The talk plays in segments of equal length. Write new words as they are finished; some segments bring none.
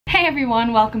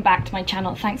everyone, welcome back to my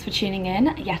channel. Thanks for tuning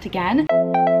in yet again.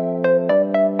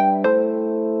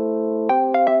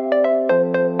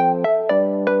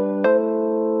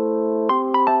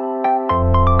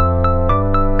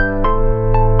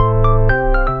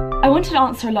 I wanted to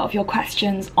answer a lot of your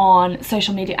questions on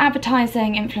social media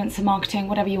advertising, influencer marketing,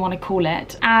 whatever you want to call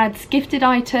it. Ads, gifted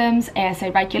items,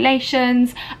 ASA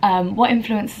regulations, what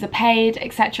influencers are paid,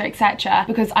 etc, etc.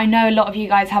 Because I know a lot of you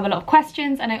guys have a lot of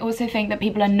questions, and I also think that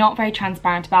people are not very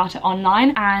transparent about it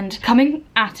online. And coming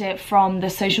at it from the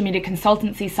social media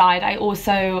consultancy side, I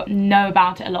also know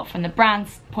about it a lot from the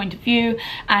brand's point of view,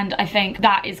 and I think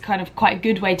that is kind of quite a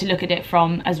good way to look at it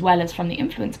from, as well as from the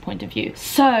influencer point of view.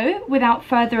 So without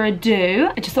further ado,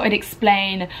 I just thought I'd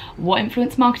explain what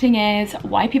influence marketing is,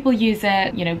 why people use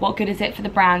it, you know, what good is it for the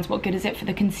brands, what good is it for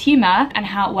the consumer, and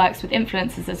how it works with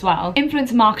influencers as well.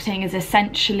 Influencer marketing is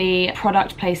essentially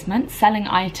product placement, selling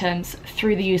items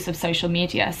through the use of social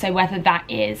media. So whether that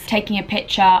is taking a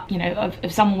picture, you know,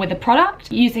 of someone with a product,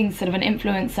 using sort of an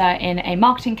influencer in a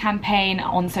marketing campaign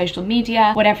on social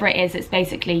media, whatever it is, it's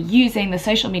basically using the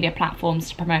social media platforms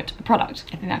to promote a product.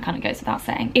 I think that kind of goes without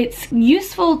saying. It's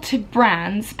useful to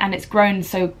brands, and it's grown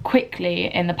so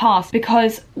quickly in the past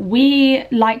because we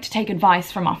like to take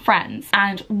advice from our friends,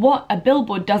 and what a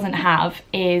billboard doesn't have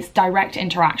is direct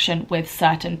interaction with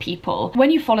certain people.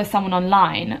 When you follow someone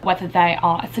online, whether they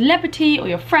are a celebrity or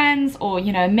your friends or,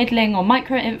 you know, a middling or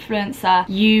micro influencer,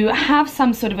 you have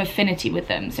some sort of affinity with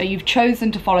them. So you've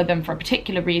chosen to follow them for a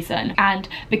particular reason, and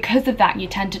because of that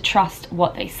you tend to trust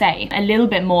what they say a little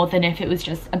bit more than if it was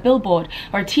just a billboard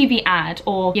or a TV ad,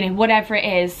 or, you know, whatever it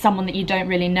is, someone that you don't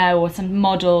really know, or some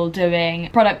model doing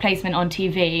product placement on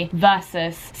TV,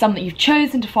 versus someone that you've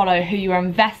chosen to follow who you are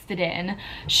invested in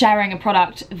sharing a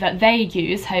product that they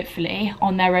use, hopefully,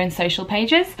 on their own social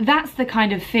pages. That's the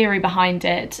kind of theory behind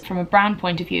it from a brand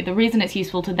point of view. The reason it's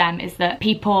useful to them is that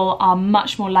people are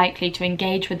much more likely to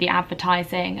engage with the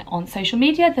advertising on social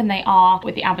media than they are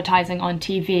with the advertising on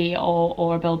TV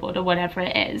or a billboard or whatever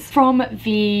it is. From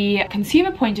the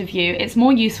consumer point of view, it's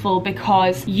more useful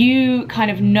because you kind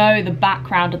of know the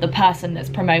background of the person that's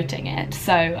promoting it.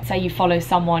 So say you follow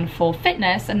someone for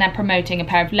fitness and they're promoting a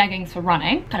pair of leggings for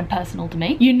running, kind of personal to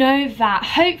me. You know that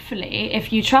hopefully,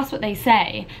 if you trust what they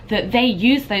say, that they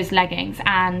use those leggings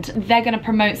and they're going to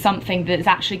promote something that's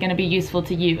actually going to be useful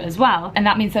to you as well. And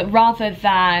that means that rather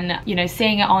than, you know,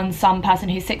 seeing it on some person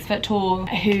who's 6 foot tall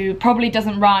who probably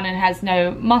doesn't run and has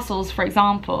no muscles, for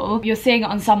example, you're seeing it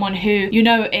on someone who you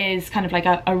know is kind of like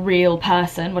a real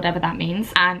person, whatever that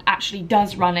means, and actually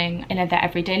does running in their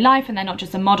everyday life, and they're not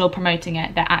just a model promoting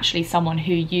it, they're actually someone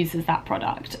who uses that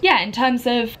product. Yeah, in terms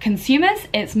of consumers,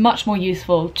 it's much more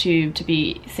useful to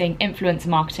be seeing influencer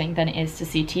marketing than it is to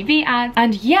see TV ads.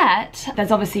 And yet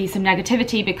there's obviously some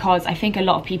negativity, because I think a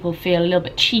lot of people feel a little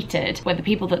bit cheated when the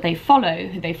people that they follow,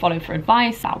 who they follow for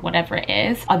advice about whatever it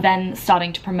is, are then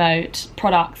starting to promote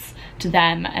products to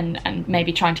them and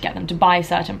maybe trying to get them to buy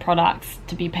certain products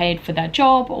to be paid for their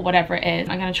job or whatever it is.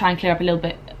 I'm going to try and clear up a little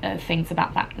bit of things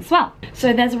about that as well.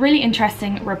 So there's a really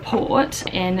interesting report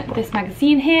in this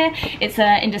magazine here. It's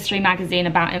an industry magazine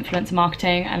about influencer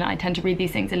marketing, and I tend to read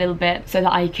these things a little bit so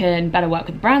that I can better work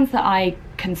with brands that I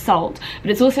consult. But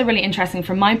it's also really interesting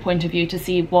from my point of view to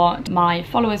see what my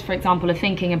followers, for example, are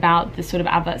thinking about the sort of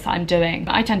adverts that I'm doing.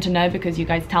 I tend to know because you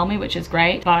guys tell me, which is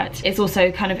great, but it's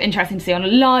also kind of interesting to see on a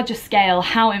larger scale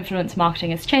how influence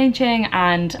marketing is changing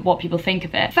and what people think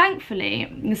of it. Thankfully,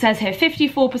 it says here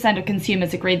 54% of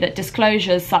consumers agree that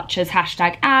disclosures such as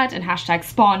hashtag ad and hashtag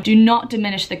spawn do not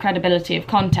diminish the credibility of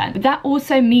content. But that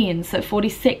also means that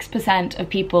 46% of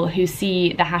people who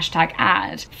see the hashtag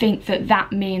ad think that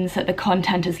that means that the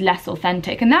content is less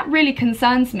authentic, and that really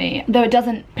concerns me, though it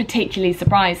doesn't particularly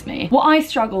surprise me. What I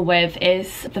struggle with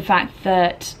is the fact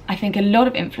that I think a lot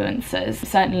of influencers,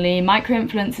 certainly micro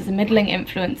influencers and middling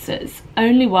influencers,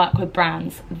 only work with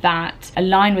brands that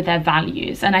align with their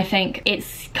values, and I think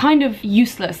it's kind of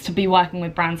useless to be working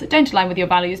with brands that don't align with your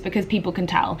values, because people can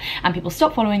tell and people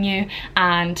stop following you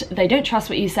and they don't trust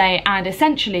what you say, and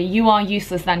essentially you are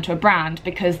useless then to a brand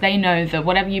because they know that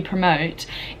whatever you promote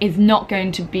is not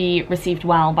going to be received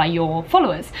well by your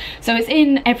followers. So it's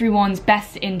in everyone's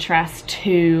best interest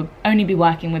to only be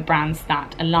working with brands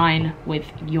that align with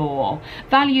your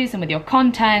values and with your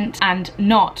content, and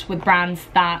not with brands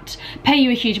that pay you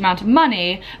a huge amount of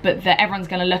money but that everyone's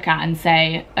going to look at and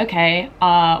say, okay,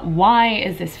 why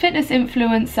is this fitness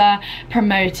influencer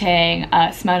promoting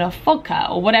Smirnoff vodka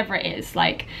or whatever it is?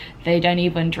 Like, they don't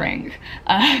even drink.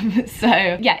 So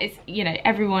yeah, it's, you know,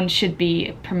 everyone should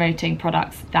be promoting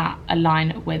products that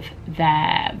align with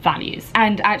their values.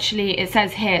 And actually it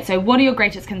says here, so what are your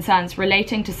greatest concerns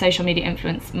relating to social media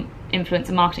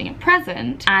influencer marketing at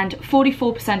present, and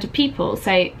 44% of people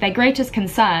say their greatest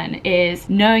concern is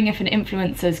knowing if an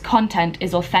influencer's content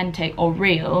is authentic or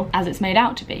real as it's made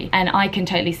out to be. And I can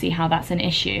totally see how that's an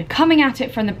issue. Coming at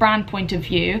it from the brand point of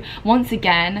view, once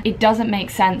again, it doesn't make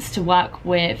sense to work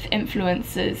with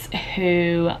influencers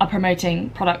who are promoting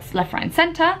products left, right and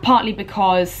center, partly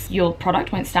because your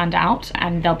product won't stand out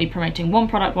and they'll be promoting one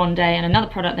product one day and another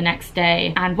product the next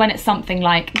day. And when it's something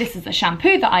like, this is the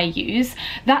shampoo that I use,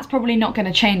 that's probably not going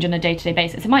to change on a day-to-day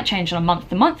basis. It might change on a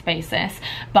month-to-month basis,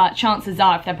 but chances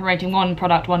are if they're promoting one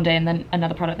product one day and then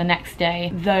another product the next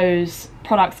day, those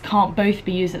products can't both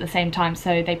be used at the same time,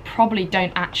 so they probably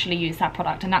don't actually use that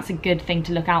product, and that's a good thing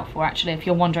to look out for actually if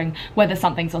you're wondering whether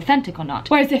something's authentic or not.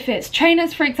 Whereas if it's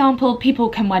trainers, for example, people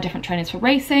can wear different trainers for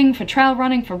racing, for trail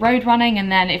running, for road running,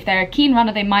 and then if they're a keen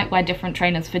runner they might wear different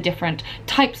trainers for different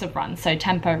types of runs, so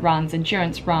tempo runs,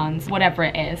 endurance runs, whatever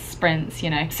it is, sprints, you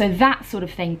know. So that sort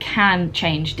of thing can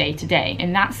change day to day.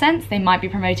 In that sense, they might be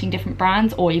promoting different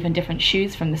brands or even different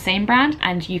shoes from the same brand,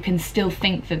 and you can still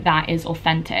think that that is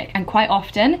authentic. And quite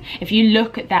often, if you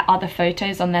look at their other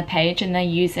photos on their page and they're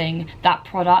using that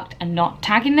product and not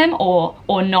tagging them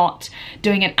or not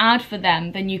doing an ad for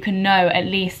them, then you can know at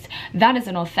least that is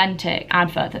an authentic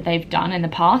advert that they've done in the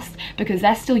past, because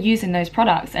they're still using those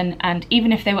products. And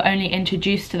even if they were only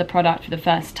introduced to the product for the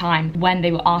first time when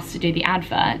they were asked to do the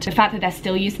advert, the fact that they're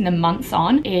still using them months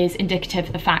on is indicative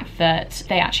of the fact that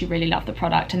they actually really love the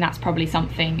product, and that's probably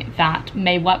something that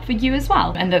may work for you as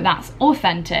well, and that's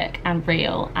authentic and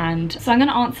real. And so I'm going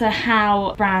to answer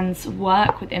how brands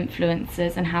work with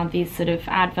influencers and how these sort of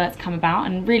adverts come about,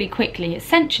 and really quickly,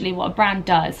 essentially what a brand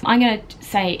does. I'm going to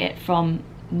say it from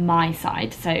my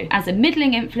side. So as a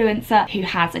middling influencer who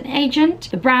has an agent,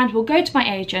 the brand will go to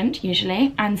my agent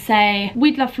usually and say,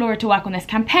 we'd love Flora to work on this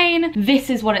campaign, this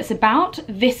is what it's about,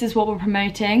 this is what we're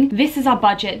promoting, this is our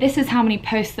budget, this is how many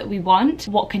posts that we want,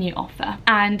 what can you offer?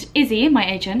 And Izzy, my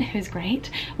agent, who's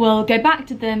great, will go back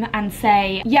to them and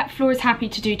say, yeah, Flora's happy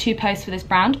to do 2 posts for this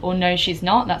brand, or no, she's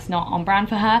not, that's not on brand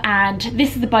for her, and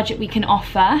this is the budget we can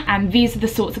offer, and these are the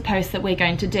sorts of posts that we're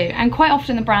going to do. And quite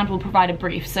often the brand will provide a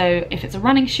brief. So if it's a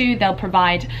running shoe, they'll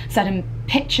provide certain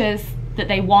pictures that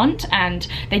they want, and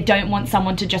they don't want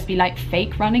someone to just be like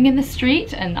fake running in the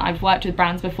street. And I've worked with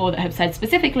brands before that have said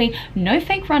specifically no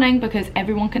fake running, because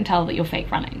everyone can tell that you're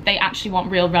fake running. They actually want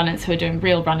real runners who are doing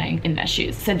real running in their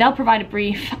shoes. So they'll provide a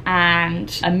brief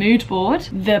and a mood board.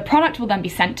 The product will then be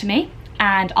sent to me,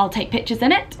 and I'll take pictures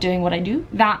in it, doing what I do.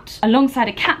 That, alongside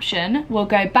a caption, will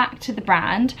go back to the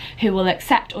brand, who will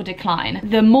accept or decline.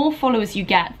 The more followers you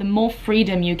get, the more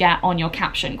freedom you get on your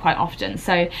caption quite often.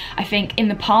 So I think in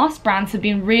the past, brands have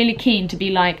been really keen to be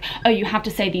like, oh, you have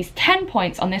to say these 10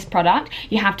 points on this product,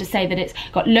 you have to say that it's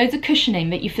got loads of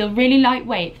cushioning, that you feel really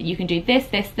lightweight, that you can do this,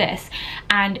 this, this.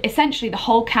 And essentially the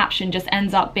whole caption just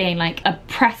ends up being like a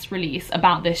press release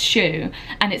about this shoe.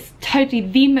 And it's totally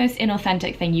the most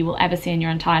inauthentic thing you will ever see in your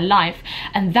entire life,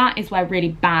 and that is where really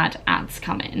bad ads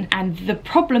come in. And the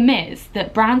problem is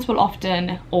that brands will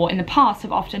often, or in the past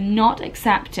have often, not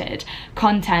accepted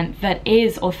content that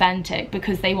is authentic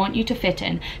because they want you to fit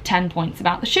in 10 points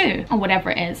about the shoe or whatever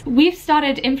it is. We've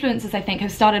started, influencers I think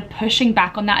have started pushing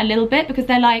back on that a little bit, because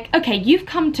they're like, okay, you've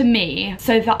come to me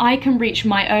so that I can reach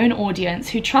my own audience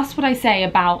who trust what I say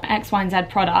about X, Y, and Z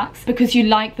products because you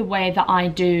like the way that I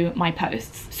do my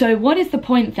posts. So what is the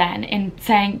point then in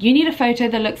saying you need a photo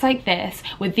that looks like this,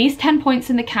 with these 10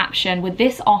 points in the caption, with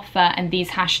this offer and these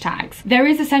hashtags? There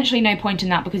is essentially no point in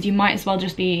that, because you might as well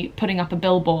just be putting up a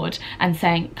billboard and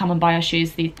saying, come and buy our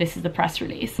shoes, this is the press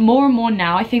release. More and more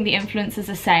now, I think the influencers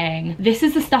are saying, this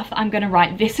is the stuff that I'm going to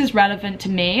write, this is relevant to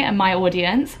me and my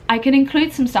audience. I can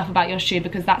include some stuff about your shoe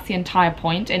because that's the entire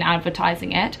point in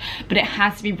advertising it, but it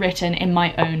has to be written in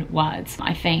my own words.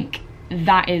 I think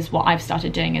that is what I've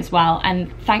started doing as well.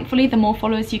 And thankfully, the more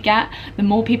followers you get, the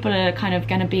more people are kind of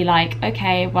going to be like,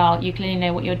 okay, well, you clearly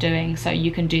know what you're doing, so you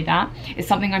can do that. It's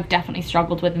something I've definitely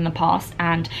struggled with in the past,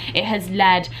 and it has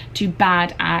led to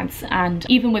bad ads. And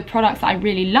even with products that I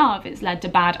really love, it's led to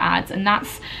bad ads, and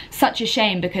that's such a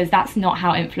shame, because that's not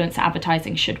how influencer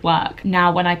advertising should work.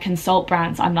 Now, when I consult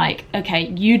brands, I'm like, okay,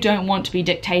 you don't want to be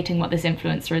dictating what this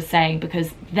influencer is saying,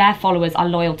 because their followers are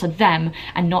loyal to them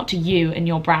and not to you and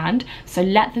your brand. So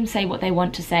let them say what they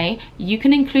want to say. You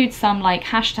can include some like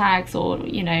hashtags or,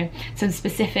 you know, some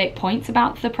specific points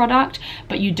about the product,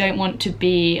 but you don't want to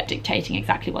be dictating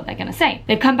exactly what they're going to say.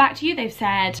 They've come back to you, they've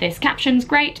said, this caption's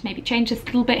great, maybe change this a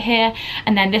little bit here,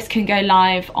 and then this can go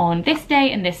live on this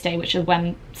day and this day, which is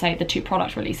when say the 2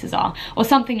 product releases are, or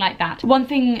something like that. One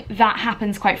thing that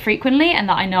happens quite frequently, and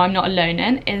that I know I'm not alone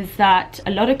in, is that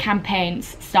a lot of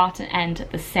campaigns start and end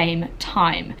at the same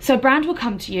time. So a brand will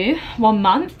come to you 1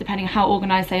 month, depending on how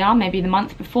organized they are, maybe the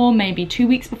month before, maybe 2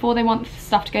 weeks before they want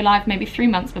stuff to go live, maybe 3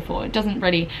 months before. It doesn't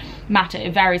really matter,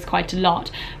 it varies quite a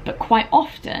lot, but quite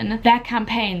often their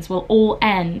campaigns will all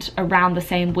end around the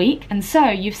same week. And so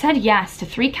you've said yes to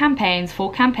 3 campaigns,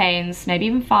 4 campaigns, maybe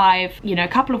even 5, you know, a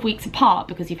couple of weeks apart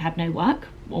because you've had no work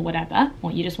or whatever,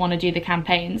 or you just want to do the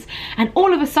campaigns, and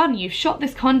all of a sudden you've shot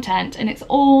this content and it's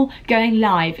all going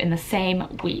live in the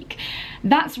same week.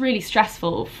 That's really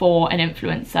stressful for an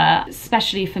influencer,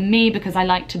 especially for me, because I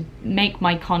like to make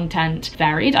my content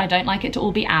varied. I don't like it to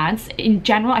all be ads. In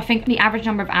general, I think the average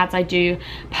number of ads I do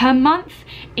per month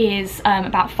is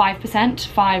about 5%,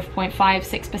 5.5,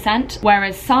 6%,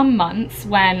 whereas some months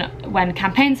when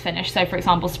campaigns finish, so for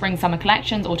example spring summer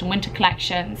collections, autumn winter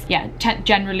collections, yeah,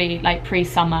 generally like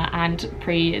pre-summer and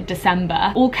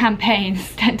pre-December, all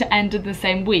campaigns tend to end in the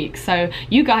same week. So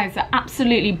you guys are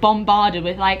absolutely bombarded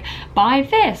with like, buy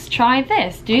this, try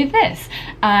this, do this,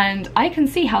 and I can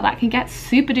see how that can get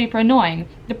super duper annoying.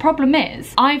 The problem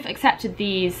is, I've accepted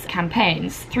these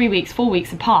campaigns 3 weeks, 4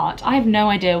 weeks apart. I have no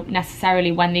idea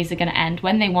necessarily when these are going to end,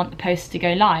 when they want the posts to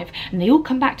go live, and they all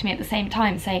come back to me at the same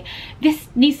time and say, this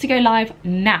needs to go live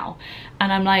now.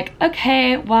 And I'm like,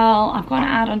 okay, well, I've got an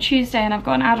ad on Tuesday and I've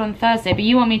got an ad on Thursday, but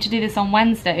you want me to do this on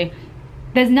Wednesday.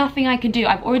 There's nothing I can do.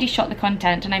 I've already shot the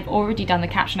content and I've already done the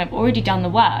caption, I've already done the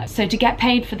work. So to get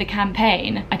paid for the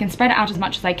campaign, I can spread it out as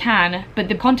much as I can, but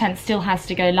the content still has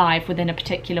to go live within a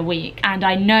particular week. And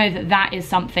I know that that is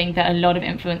something that a lot of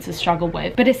influencers struggle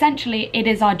with. But essentially it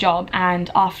is our job,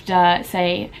 and after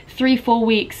say 3-4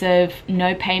 weeks of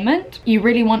no payment, you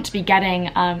really want to be getting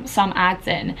some ads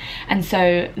in. And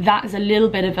so that is a little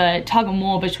bit of a tug of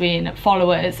war between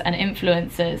followers and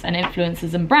influencers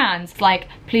and brands. It's like,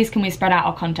 please can we spread out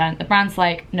our content? The brand's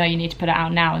like, no, you need to put it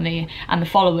out now, and the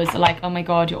followers are like, oh my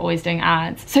god, you're always doing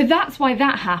ads. So that's why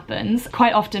that happens.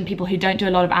 Quite often people who don't do a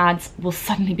lot of ads will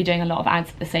suddenly be doing a lot of ads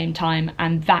at the same time,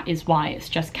 and that is why. It's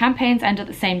just campaigns end at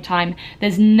the same time.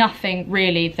 There's nothing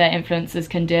really that influencers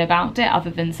can do about it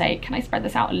other than say, can I spread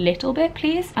this out a little bit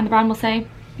please? And the brand will say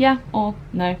yeah or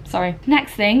no, sorry.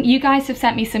 Next thing, you guys have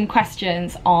sent me some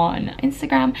questions on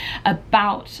Instagram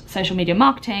about social media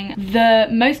marketing. The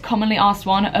most commonly asked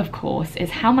one, of course, is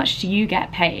how much do you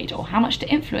get paid, or how much do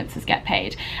influencers get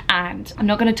paid? And I'm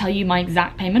not going to tell you my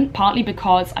exact payment, partly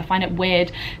because I find it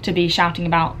weird to be shouting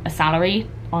about a salary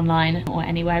online or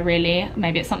anywhere really.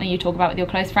 Maybe it's something you talk about with your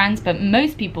close friends, but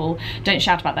most people don't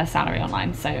shout about their salary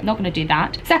online, so I'm not going to do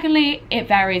that. Secondly, it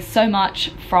varies so much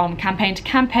from campaign to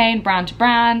campaign, brand to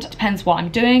brand. It depends what I'm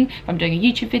doing. If I'm doing a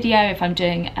YouTube video, if I'm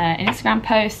doing an Instagram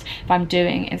post, if I'm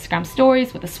doing Instagram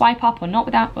stories with a swipe up or not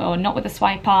with that, or not with a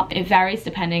swipe up. It varies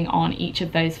depending on each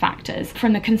of those factors.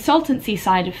 From the consultancy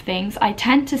side of things, I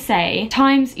tend to say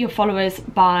times your followers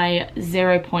by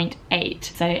 0.8,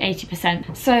 so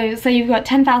 80%. So you've got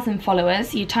 10,000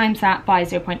 followers, you times that by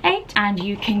 0.8 and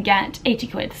you can get 80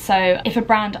 quid. So if a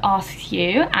brand asks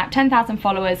you at 10,000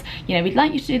 followers, you know, we'd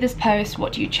like you to do this post,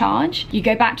 what do you charge? You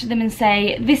go back to them and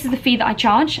say, this is the fee that I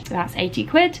charge, so that's 80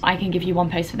 quid. I can give you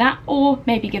one post for that, or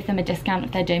maybe give them a discount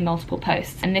if they're doing multiple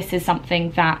posts. And this is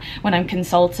something that when I'm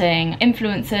consulting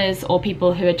influencers or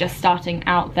people who are just starting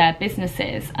out their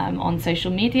businesses on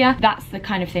social media, that's the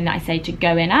kind of thing that I say to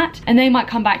go in at. And they might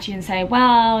come back to you and say,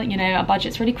 well, you know, our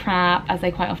budget's really crap, as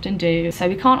they quite often do, so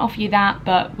we can't offer you that,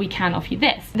 but we can offer you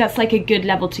this. That's like a good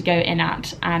level to go in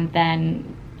at, and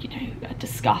then, you know,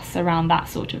 discuss around that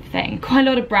sort of thing. Quite a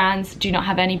lot of brands do not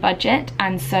have any budget,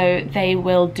 and so they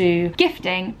will do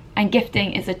gifting, and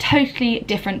gifting is a totally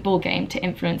different ballgame to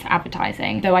influencer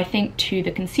advertising, though I think to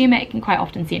the consumer it can quite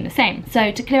often seem the same.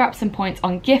 So to clear up some points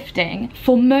on gifting,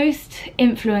 for most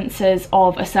influencers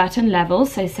of a certain level,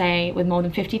 so say with more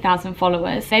than 50,000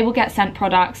 followers, they will get sent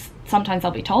products. Sometimes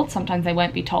they'll be told, sometimes they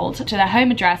won't be told, to their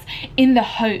home address in the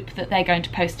hope that they're going to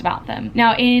post about them.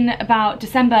 Now, in about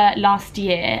December last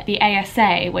year, the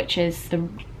ASA, which is the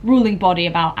ruling body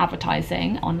about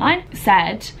advertising online,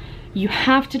 said you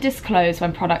have to disclose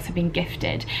when products have been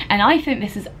gifted. And I think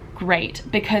this is great,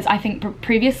 because I think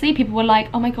previously people were like,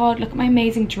 oh my god, look at my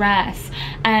amazing dress,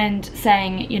 and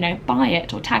saying, you know, buy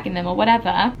it, or tagging them or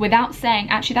whatever, without saying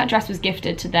actually that dress was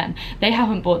gifted to them. They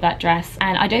haven't bought that dress,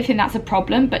 and I don't think that's a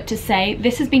problem. But to say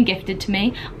this has been gifted to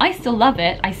me, I still love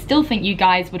it, I still think you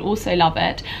guys would also love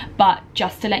it, but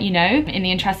just to let you know, in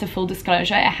the interest of full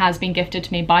disclosure, it has been gifted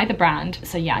to me by the brand.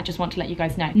 So yeah, I just want to let you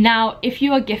guys know. Now, if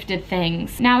you are gifted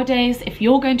things nowadays, if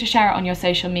you're going to share it on your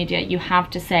social media, you have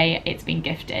to say it's been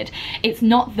gifted. gifted. It's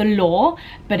not the law,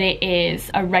 but it is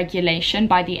a regulation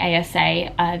by the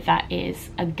ASA that is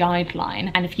a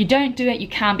guideline. And if you don't do it, you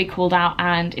can be called out,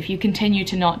 and if you continue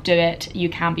to not do it, you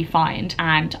can be fined.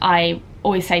 And I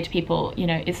always say to people, you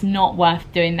know, it's not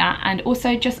worth doing that. And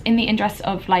also, just in the interest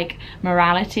of like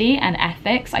morality and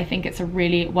ethics, I think it's a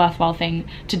really worthwhile thing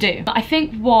to do. But I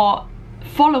think what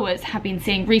followers have been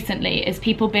seeing recently is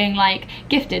people being like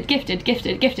gifted, gifted,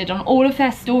 gifted, gifted on all of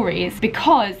their stories,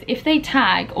 because if they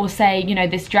tag or say, you know,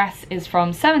 this dress is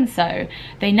from so and so,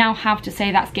 they now have to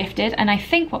say that's gifted. And I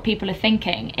think what people are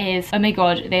thinking is, oh my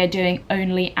god, they are doing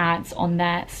only ads on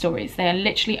their stories, they are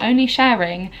literally only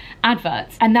sharing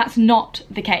adverts, and that's not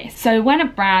the case. So when a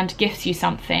brand gifts you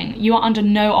something, you are under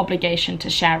no obligation to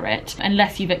share it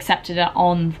unless you've accepted it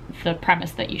on the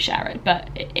premise that you share it, but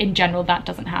in general that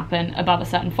doesn't happen above a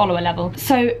certain follower level.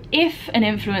 So if an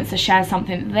influencer shares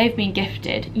something that they've been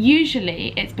gifted,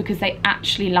 usually it's because they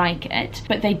actually like it,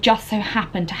 but they just so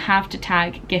happen to have to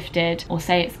tag gifted or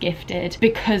say it's gifted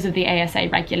because of the ASA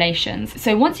regulations.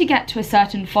 So once you get to a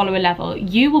certain follower level,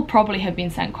 you will probably have been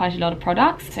sent quite a lot of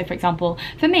products. So for example,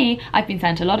 for me, I've been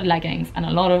sent a lot of leggings and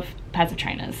a lot of pairs of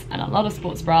trainers and a lot of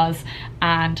sports bras,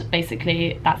 and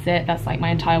basically that's it. That's like my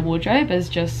entire wardrobe is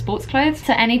just sports clothes.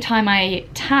 So anytime I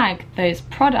tag those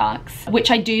products, which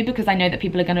I do because I know that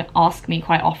people are going to ask me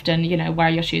quite often, you know, where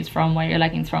are your shoes from, where are your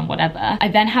leggings from, whatever, I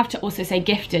then have to also say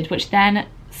gifted, which then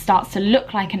starts to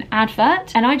look like an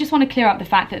advert. And I just want to clear up the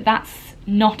fact that that's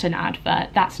not an advert,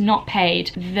 that's not paid.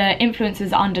 The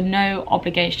influencers are under no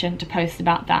obligation to post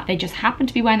about that. They just happen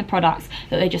to be wearing the products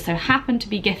that they just so happen to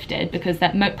be gifted, because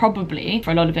that probably for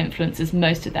a lot of influencers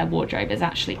most of their wardrobe is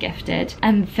actually gifted,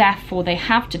 and therefore they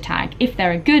have to tag. If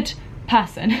they're a good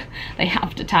person, they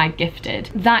have to tag gifted.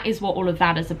 That is what all of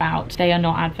that is about. They are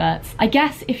not adverts. I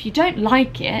guess if you don't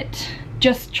like it,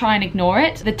 just try and ignore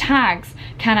it. The tags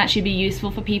can actually be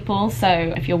useful for people. So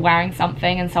if you're wearing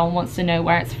something and someone wants to know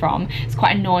where it's from, it's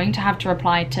quite annoying to have to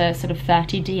reply to sort of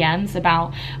 30 DMs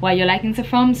about where your leggings are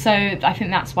from. So I think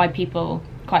that's why people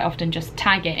quite often just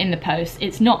tag it in the post.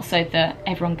 It's not so that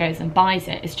everyone goes and buys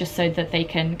it, it's just so that they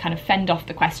can kind of fend off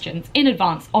the questions in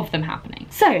advance of them happening.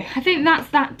 So I think that's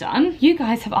that done. You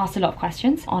guys have asked a lot of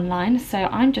questions online, so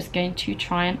I'm just going to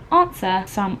try and answer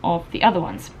some of the other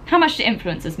ones. How much do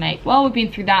influencers make? Well, we've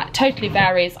been through that. Totally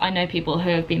varies. I know people who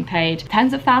have been paid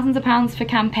tens of thousands of pounds for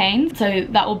campaigns. So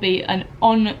that will be an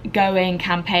ongoing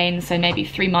campaign. So maybe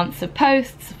 3 months of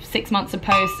posts, 6 months of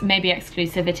posts, maybe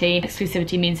exclusivity.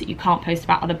 Exclusivity means that you can't post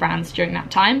about other brands during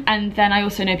that time. And then I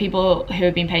also know people who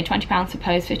have been paid £20 for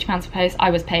post, £50 for post.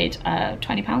 I was paid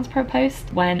 £20 per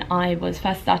post when I was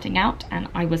first starting out, and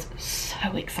I was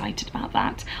so excited about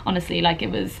that. Honestly, like,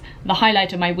 it was the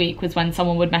highlight of my week was when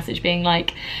someone would message being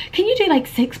like, can you do like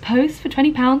 6 posts for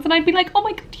 £20? And I'd be like, oh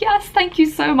my god, yes, thank you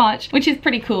so much, which is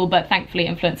pretty cool. But thankfully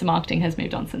influencer marketing has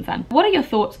moved on since then. What are your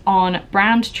thoughts on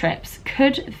brand trips?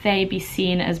 Could they be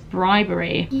seen as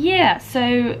bribery? Yeah,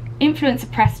 so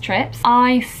influencer press trips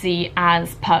I see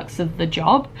as perks of the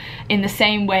job, in the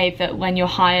same way that when you're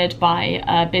hired by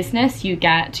a business, you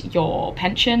get your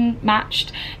pension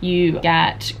matched, you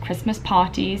get Christmas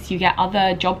parties, you get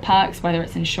other job perks, whether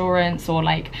it's insurance or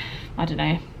like, I don't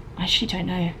know, I actually don't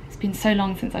know. It's been so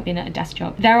long since I've been at a desk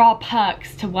job. There are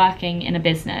perks to working in a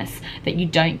business that you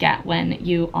don't get when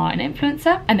you are an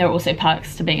influencer, and there are also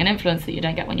perks to being an influencer that you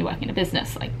don't get when you work in a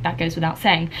business. Like, that goes without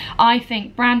saying. I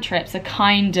think brand trips are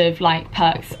kind of like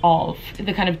perks of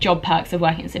the kind of job perks of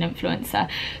working as an influencer.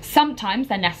 Sometimes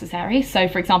they're necessary. So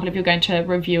for example, if you're going to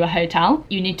review a hotel,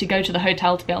 you need to go to the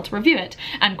hotel to be able to review it,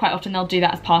 and quite often they'll do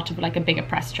that as part of like a bigger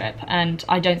press trip, and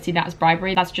I don't see that as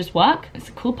bribery. That's just work. It's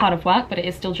a cool part of work, but it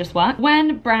is still just work.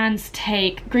 When brands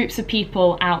take groups of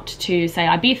people out to, say,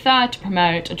 Ibiza to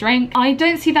promote a drink, I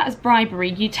don't see that as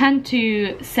bribery. You tend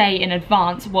to say in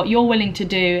advance what you're willing to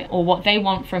do or what they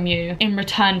want from you in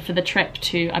return for the trip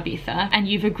to Ibiza, and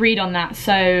you've agreed on that.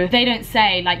 So they don't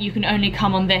say like, you can only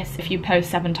come on this if you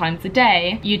post 7 times a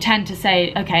day. You tend to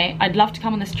say, okay, I'd love to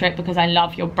come on this trip because I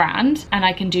love your brand, and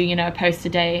I can do, you know, a post a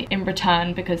day in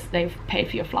return because they've paid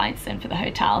for your flights and for the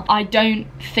hotel. I don't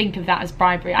think of that as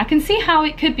bribery. I can see how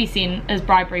it could be seen as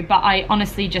bribery, but I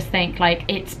honestly just think like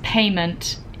it's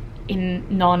payment in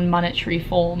non-monetary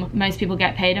form. Most people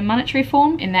get paid in monetary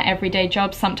form in their everyday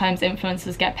jobs. Sometimes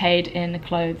influencers get paid in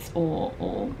clothes or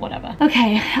whatever.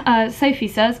 Okay, Sophie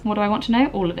says, what do I want to know?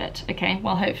 All of it. Okay,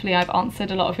 well, hopefully I've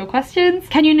answered a lot of your questions.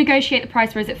 Can you negotiate the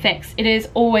price, or is it fixed? It is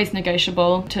always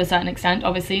negotiable to a certain extent.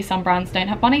 Obviously, some brands don't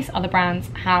have money, so other brands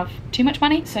have too much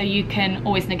money, so you can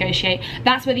always negotiate.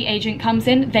 That's where the agent comes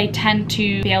in. They tend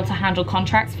to be able to handle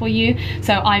contracts for you.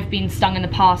 So I've been stung in the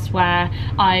past where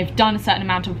I've done a certain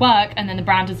amount of work work, and then the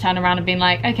brand has turned around and been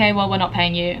like, okay, well, we're not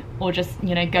paying you, or just,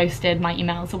 you know, ghosted my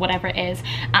emails or whatever it is.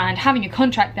 And having a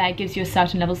contract there gives you a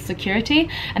certain level of security,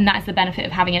 and that is the benefit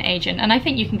of having an agent. And I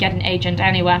think you can get an agent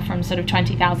anywhere from sort of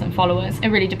 20,000 followers. It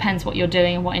really depends what you're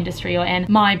doing and what industry you're in.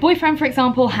 My boyfriend, for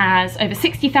example, has over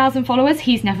 60,000 followers.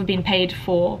 He's never been paid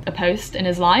for a post in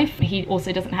his life. He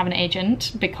also doesn't have an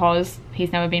agent because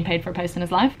he's never been paid for a post in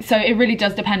his life. So it really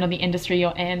does depend on the industry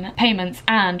you're in, payments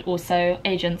and also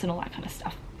agents and all that kind of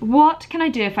stuff. What can I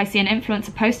do if I see an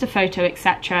influencer post a photo,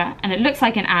 etc., and it looks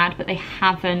like an ad, but they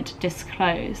haven't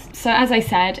disclosed? So as I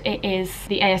said, it is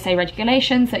the ASA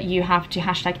regulations that you have to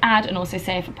hashtag ad and also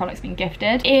say if a product's been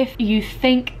gifted. If you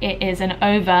think it is an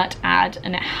overt ad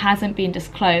and it hasn't been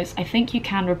disclosed, I think you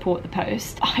can report the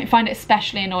post. I find it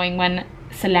especially annoying when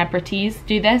celebrities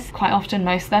do this. Quite often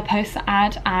most of their posts are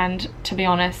ad, and to be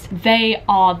honest, they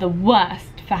are the worst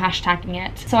for hashtagging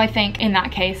it. So I think in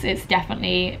that case, it's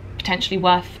definitely potentially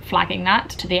worth flagging that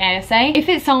to the ASA. If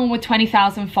it's someone with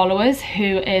 20,000 followers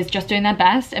who is just doing their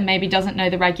best and maybe doesn't know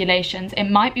the regulations, it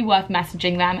might be worth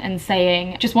messaging them and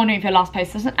saying, just wondering if your last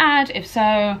post is an ad. If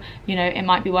so, you know, it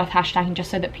might be worth hashtagging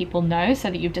just so that people know, so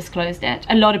that you've disclosed it.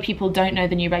 A lot of people don't know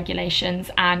the new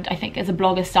regulations, and I think as a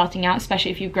blogger starting out,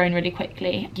 especially if you've grown really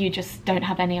quickly, you just don't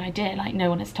have any idea, like no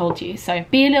one has told you. So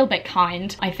be a little bit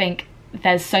kind. I think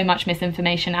there's so much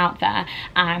misinformation out there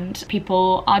and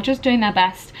people are just doing their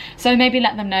best, so maybe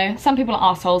let them know. Some people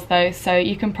are assholes though, so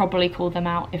you can probably call them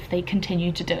out if they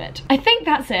continue to do it. I think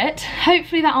that's it.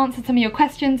 Hopefully that answered some of your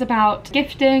questions about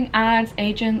gifting, ads,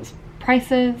 agents,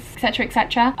 prices, etc,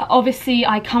 etc. Obviously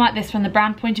I come at this from the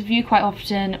brand point of view quite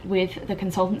often with the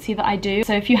consultancy that I do,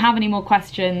 so if you have any more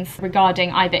questions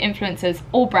regarding either influencers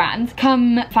or brands,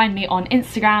 come find me on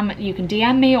Instagram. You can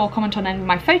DM me or comment on any of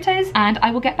my photos and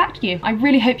I will get back to you. I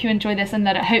really hope you enjoy this and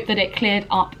that I hope that it cleared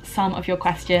up some of your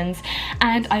questions,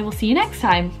 and I will see you next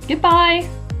time. Goodbye.